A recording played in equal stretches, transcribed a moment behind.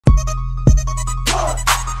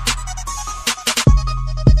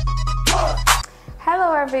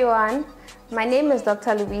everyone, my name is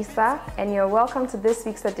Dr. Louisa and you're welcome to this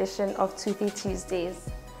week's edition of Toothy Tuesdays.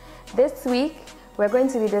 This week, we're going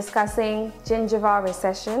to be discussing gingival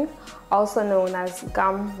recession, also known as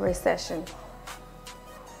gum recession.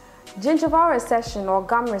 Gingival recession or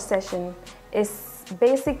gum recession is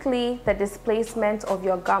basically the displacement of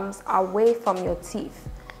your gums away from your teeth,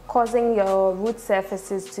 causing your root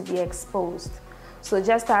surfaces to be exposed. So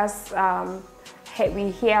just as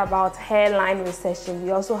we hear about hairline recession,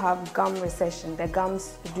 we also have gum recession. The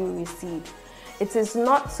gums do recede. It is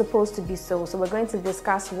not supposed to be so we're going to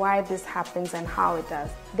discuss why this happens and how it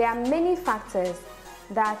does. There are many factors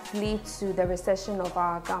that lead to the recession of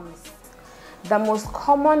our gums. The most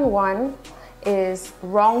common one is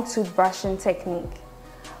wrong toothbrushing technique.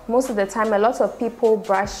 Most of the time, a lot of people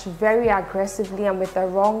brush very aggressively and with the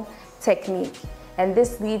wrong technique, and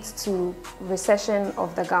this leads to recession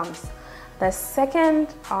of the gums. The second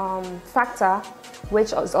factor,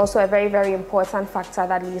 which is also a very, very important factor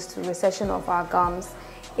that leads to recession of our gums,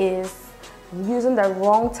 is using the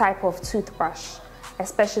wrong type of toothbrush,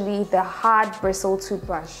 especially the hard bristle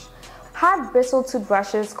toothbrush. Hard bristle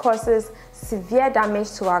toothbrushes causes severe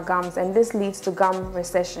damage to our gums, and this leads to gum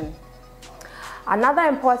recession. Another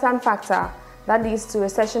important factor that leads to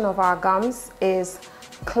recession of our gums is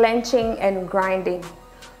clenching and grinding.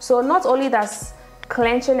 So not only does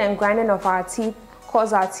clenching and grinding of our teeth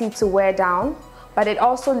cause our teeth to wear down, but it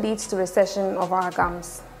also leads to recession of our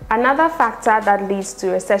gums. Another factor that leads to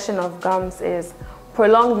recession of gums is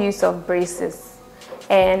prolonged use of braces.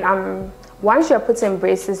 And once you're putting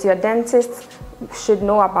braces, your dentist should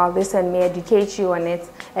know about this and may educate you on it.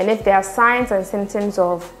 And if there are signs and symptoms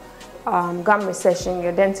of gum recession,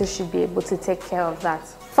 your dentist should be able to take care of that.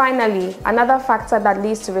 Finally, another factor that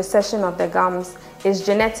leads to recession of the gums is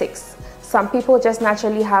genetics. Some people just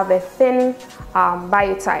naturally have a thin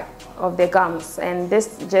biotype of their gums, and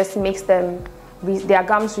this just makes their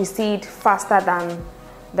gums recede faster than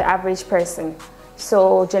the average person.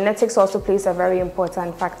 So genetics also plays a very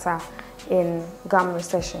important factor in gum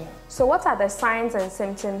recession. So what are the signs and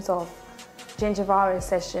symptoms of gingival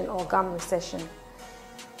recession or gum recession?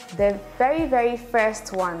 The very, very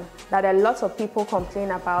first one that a lot of people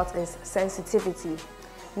complain about is sensitivity.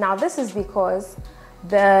 Now this is because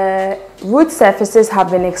the root surfaces have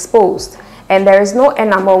been exposed and there is no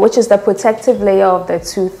enamel, which is the protective layer of the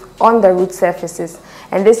tooth, on the root surfaces,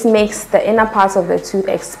 and this makes the inner part of the tooth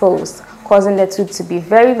exposed, causing the tooth to be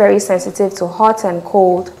very, very sensitive to hot and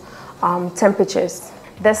cold temperatures.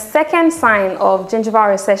 The second sign of gingival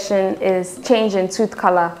recession is change in tooth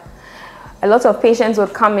color. A lot of patients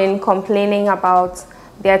would come in complaining about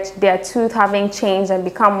their tooth having changed and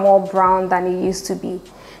become more brown than it used to be.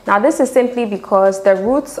 Now this is simply because the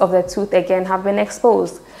roots of the tooth again have been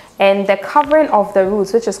exposed, and the covering of the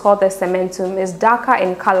roots, which is called the cementum, is darker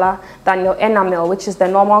in color than your enamel, which is the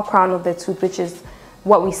normal crown of the tooth, which is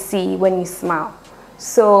what we see when you smile.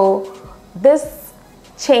 So this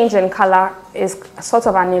change in color is sort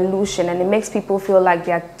of an illusion, and it makes people feel like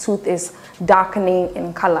their tooth is darkening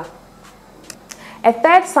in color. A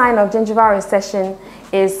third sign of gingival recession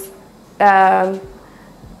is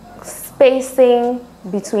spacing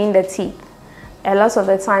between the teeth. A lot of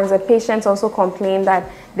the times the patients also complain that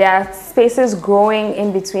there are spaces growing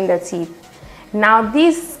in between the teeth. Now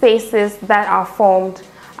these spaces that are formed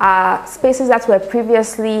are spaces that were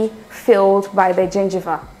previously filled by the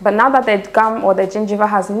gingiva. But now that the gum or the gingiva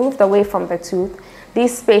has moved away from the tooth,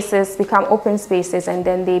 these spaces become open spaces, and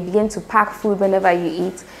then they begin to pack food whenever you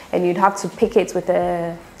eat, and you'd have to pick it with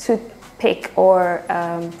a toothpick or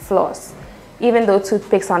floss. Even though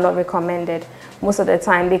toothpicks are not recommended, most of the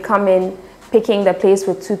time they come in picking the place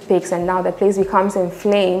with toothpicks, and now the place becomes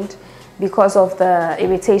inflamed because of the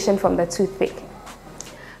irritation from the toothpick.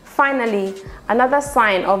 Finally, another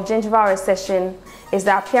sign of gingival recession is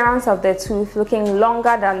the appearance of the tooth looking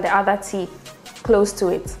longer than the other teeth close to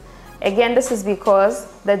it. Again, this is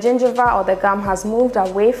because the gingiva or the gum has moved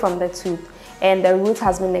away from the tooth and the root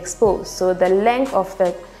has been exposed. So the length of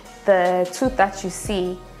the tooth that you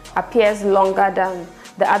see appears longer than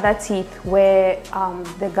the other teeth where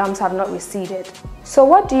the gums have not receded. So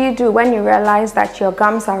what do you do when you realize that your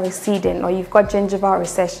gums are receding or you've got gingival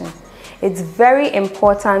recession? It's very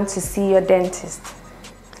important to see your dentist.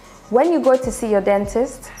 When you go to see your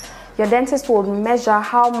dentist will measure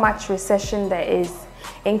how much recession there is.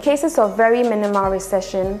 In cases of very minimal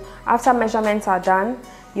recession, after measurements are done,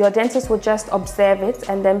 your dentist will just observe it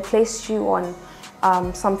and then place you on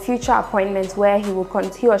some future appointments where he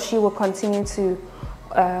or she will continue to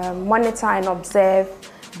monitor and observe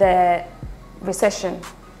the recession.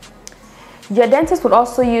 Your dentist would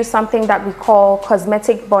also use something that we call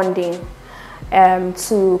cosmetic bonding.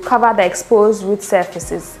 to cover the exposed root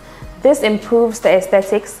surfaces. This improves the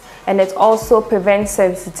aesthetics, and it also prevents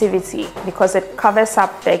sensitivity because it covers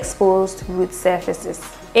up the exposed root surfaces.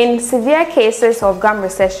 In severe cases of gum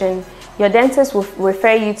recession, your dentist will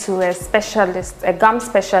refer you to a specialist, a gum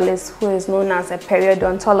specialist who is known as a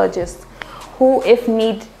periodontologist, who, if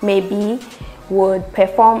need may be, would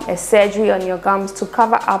perform a surgery on your gums to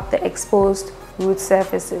cover up the exposed root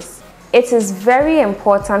surfaces. It is very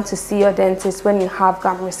important to see your dentist when you have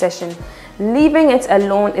gum recession. Leaving it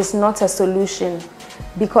alone is not a solution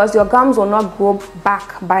because your gums will not grow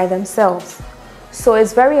back by themselves. So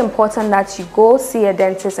it's very important that you go see a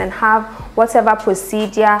dentist and have whatever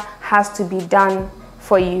procedure has to be done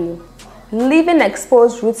for you. Leaving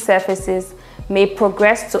exposed root surfaces may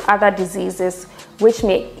progress to other diseases, which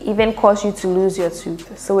may even cause you to lose your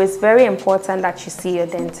tooth. So it's very important that you see your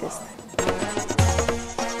dentist.